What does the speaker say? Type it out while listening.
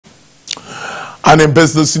And in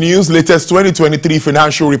business news, latest 2023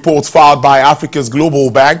 financial reports filed by Africa's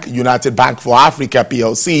Global Bank, United Bank for Africa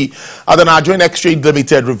PLC, and the Nigerian Exchange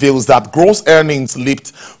Limited reveals that gross earnings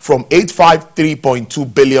leaped from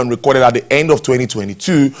 853.2 billion recorded at the end of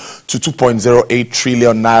 2022 to 2.08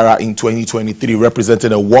 trillion naira in 2023,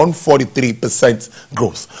 representing a 143%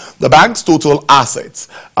 growth. The bank's total assets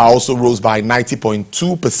also rose by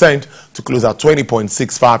 90.2% to close at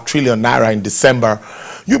 20.65 trillion naira in December.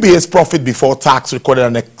 UBA's profit before tax recorded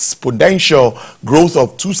an exponential growth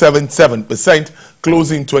of 277%,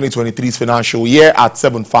 closing 2023's financial year at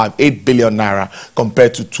 758 billion naira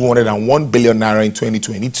compared to 201 billion naira in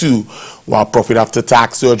 2022, while profit after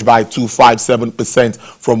tax surged by 257%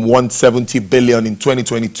 from 170 billion in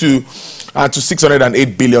 2022 to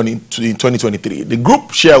 608 billion in 2023. The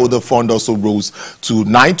group shareholder fund also rose to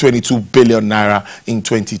 922 billion naira in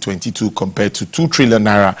 2022 compared to 2 trillion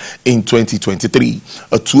naira in 2023,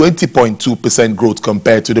 a 20.2% growth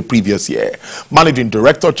compared to the previous year. Managing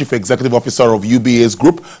Director, Chief Executive Officer of UBA's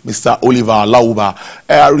group, Mr. Oliver Lauba,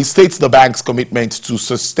 restates the bank's commitment to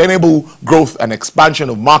sustainable growth and expansion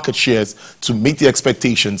of market shares to meet the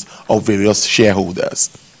expectations of various shareholders.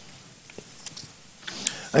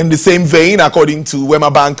 In the same vein, according to Wema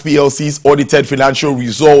Bank PLC's audited financial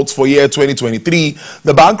results for year 2023,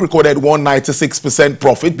 the bank recorded 196%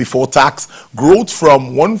 profit before tax, growth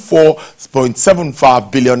from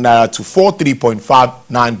 14.75 billion naira to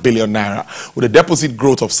 43.59 billion naira, with a deposit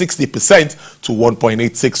growth of 60% to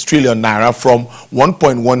 1.86 trillion naira from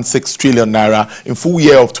 1.16 trillion naira in full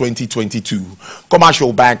year of 2022.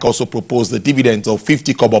 Commercial Bank also proposed a dividend of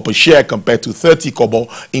 50 kobo per share compared to 30 kobo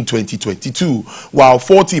in 2022, while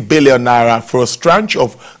 40 billion naira first tranche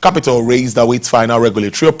of capital raised awaits final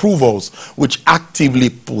regulatory approvals, which actively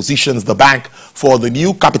positions the bank for the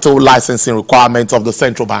new capital licensing requirements of the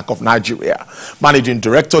Central Bank of Nigeria. Managing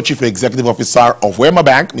Director, Chief Executive Officer of Wema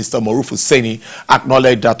Bank, Mr. Maruf Hussaini,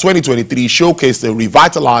 acknowledged that 2023 showcased a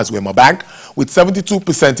revitalized Wema Bank with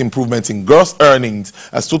 72% improvement in gross earnings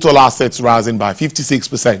as total assets rising by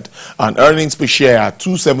 56% and earnings per share at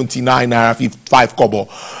 279 naira 55 kobo.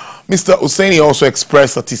 Mr. Hussaini also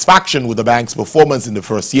expressed satisfaction with the bank's performance in the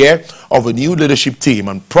first year of a new leadership team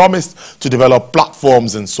and promised to develop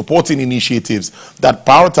platforms and supporting initiatives that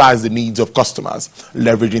prioritize the needs of customers,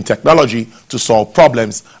 leveraging technology to solve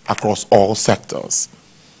problems across all sectors.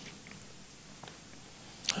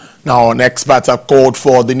 Now, experts have called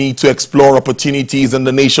for the need to explore opportunities in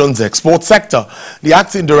the nation's export sector. The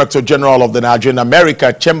Acting Director General of the Nigerian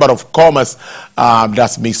America Chamber of Commerce,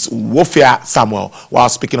 that's Ms. Wofia Samuel, while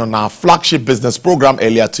speaking on our flagship business program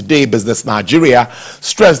earlier today, Business Nigeria,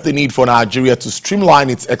 stressed the need for Nigeria to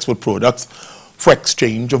streamline its export products for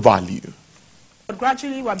exchange of value. But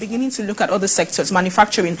gradually, we're beginning to look at other sectors,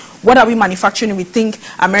 manufacturing. What are we manufacturing we think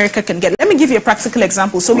America can get? Let me give you a practical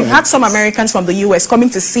example. So we've had some Americans from the US coming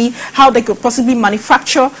to see how they could possibly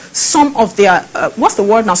manufacture some of their, what's the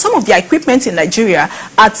word now? Some of their equipment in Nigeria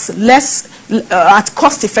at less, at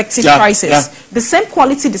cost-effective prices. Yeah. The same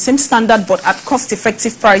quality, the same standard, but at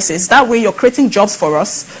cost-effective prices. That way, you're creating jobs for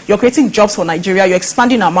us. You're creating jobs for Nigeria. You're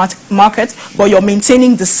expanding our market, but you're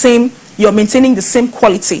maintaining the same. You're maintaining the same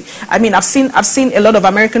quality. I mean, I've seen a lot of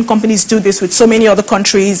American companies do this with so many other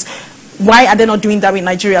countries. Why are they not doing that with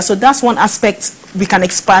Nigeria? So that's one aspect we can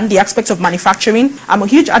expand, the aspect of manufacturing. I'm a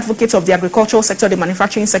huge advocate of the agricultural sector, the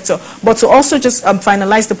manufacturing sector. But to also just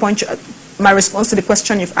finalize the point, my response to the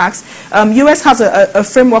question you've asked, US has a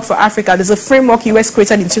framework for Africa. There's a framework US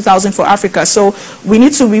created in 2000 for Africa. So we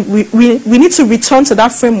need to return to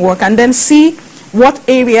that framework and then see what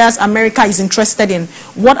areas America is interested in.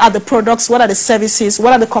 What are the products, what are the services,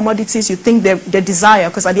 what are the commodities you think they desire?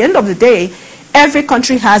 Because at the end of the day, every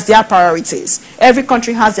country has their priorities. Every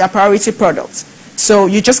country has their priority products. So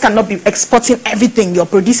you just cannot be exporting everything. You're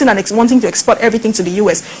producing and wanting to export everything to the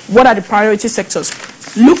US. What are the priority sectors?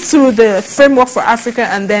 Look through the framework for Africa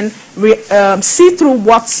and then see through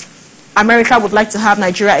what America would like to have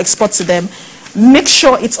Nigeria export to them. Make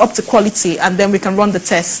sure it's up to quality and then we can run the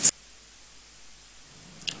test.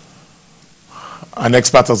 An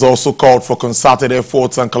expert has also called for concerted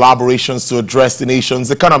efforts and collaborations to address the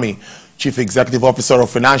nation's economy. Chief Executive Officer of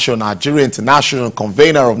Financial Nigeria International,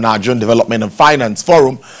 convener of Nigerian Development and Finance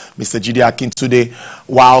Forum, Mr. Jide Akintunde,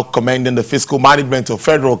 while commending the fiscal management of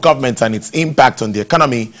federal government and its impact on the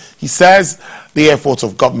economy, he says the efforts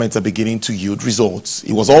of government are beginning to yield results.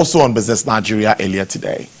 He was also on Business Nigeria earlier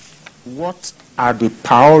today. What are the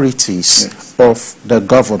priorities of the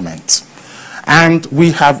government? And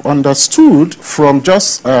we have understood from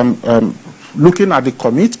just looking at the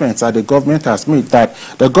commitments that the government has made that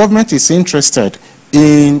the government is interested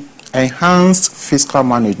in enhanced fiscal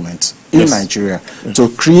management. in Nigeria to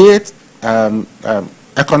create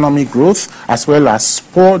economic growth as well as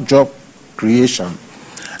spur job creation.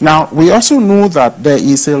 Now, we also know that there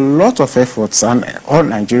is a lot of efforts, and all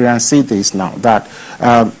Nigerians see this now, that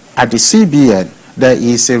at the CBN, there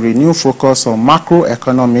is a renewed focus on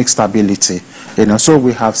macroeconomic stability. So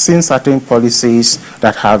we have seen certain policies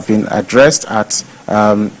that have been addressed at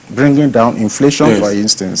bringing down inflation, for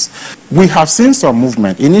instance. We have seen some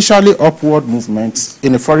movement, initially upward movements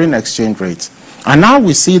in the foreign exchange rate. And now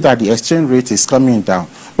we see that the exchange rate is coming down.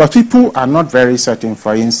 But people are not very certain,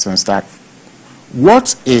 for instance, that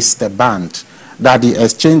what is the band that the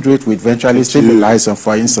exchange rate will eventually stabilize on,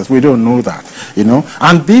 for instance. We don't know that,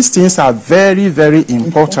 And these things are very, very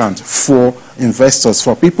important for investors,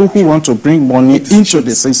 for people who want to bring money into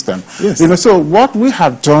the system. So what we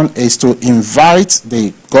have done is to invite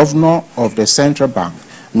the governor of the central bank,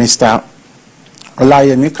 Mr.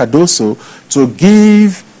 Olayemi Cardoso, to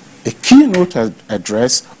give a keynote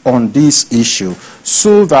address on this issue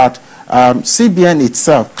so that CBN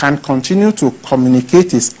itself can continue to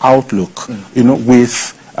communicate its outlook,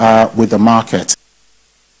 with the market.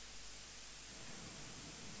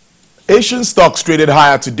 Asian stocks traded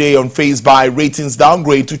higher today on phase by ratings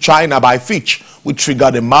downgrade to China by Fitch, which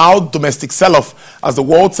triggered a mild domestic sell-off as the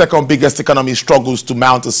world's second biggest economy struggles to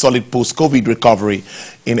mount a solid post-COVID recovery.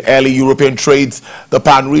 In early European trades, the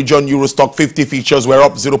pan-region Eurostock 50 futures were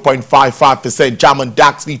up 0.55%, German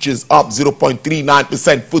DAX futures up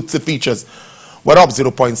 0.39%, FTSE futures were up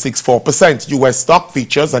 0.64%, US stock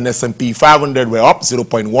futures and S&P 500 were up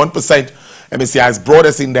 0.1%. MSCI's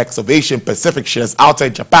broadest index of Asian Pacific shares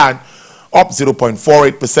outside Japan up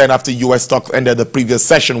 0.48% after U.S. stocks ended the previous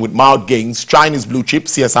session with mild gains. Chinese blue chip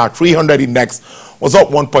CSR 300 index was up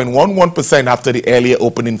 1.11% after the earlier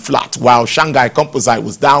opening flat, while Shanghai Composite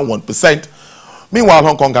was down 1%. Meanwhile,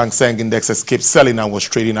 Hong Kong Hang Seng index escaped selling and was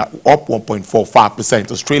trading at up 1.45%.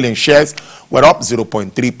 Australian shares were up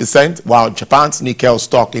 0.3%, while Japan's Nikkei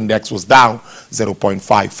stock index was down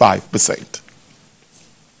 0.55%.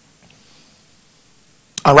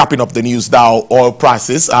 And wrapping up the news now, oil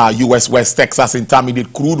prices, U.S. West Texas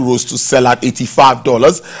Intermediate crude rose to sell at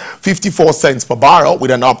 $85.54 per barrel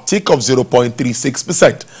with an uptick of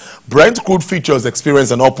 0.36%. Brent crude futures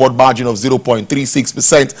experienced an upward margin of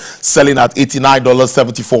 0.36%, selling at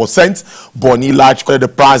 $89.74. Bonny large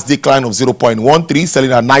credit price decline of 0.13,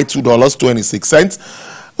 selling at $92.26.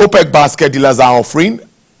 OPEC basket dealers are offering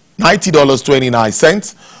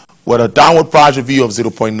 $90.29 with a downward price review of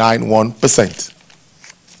 0.91%.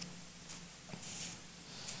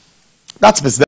 That's Mr.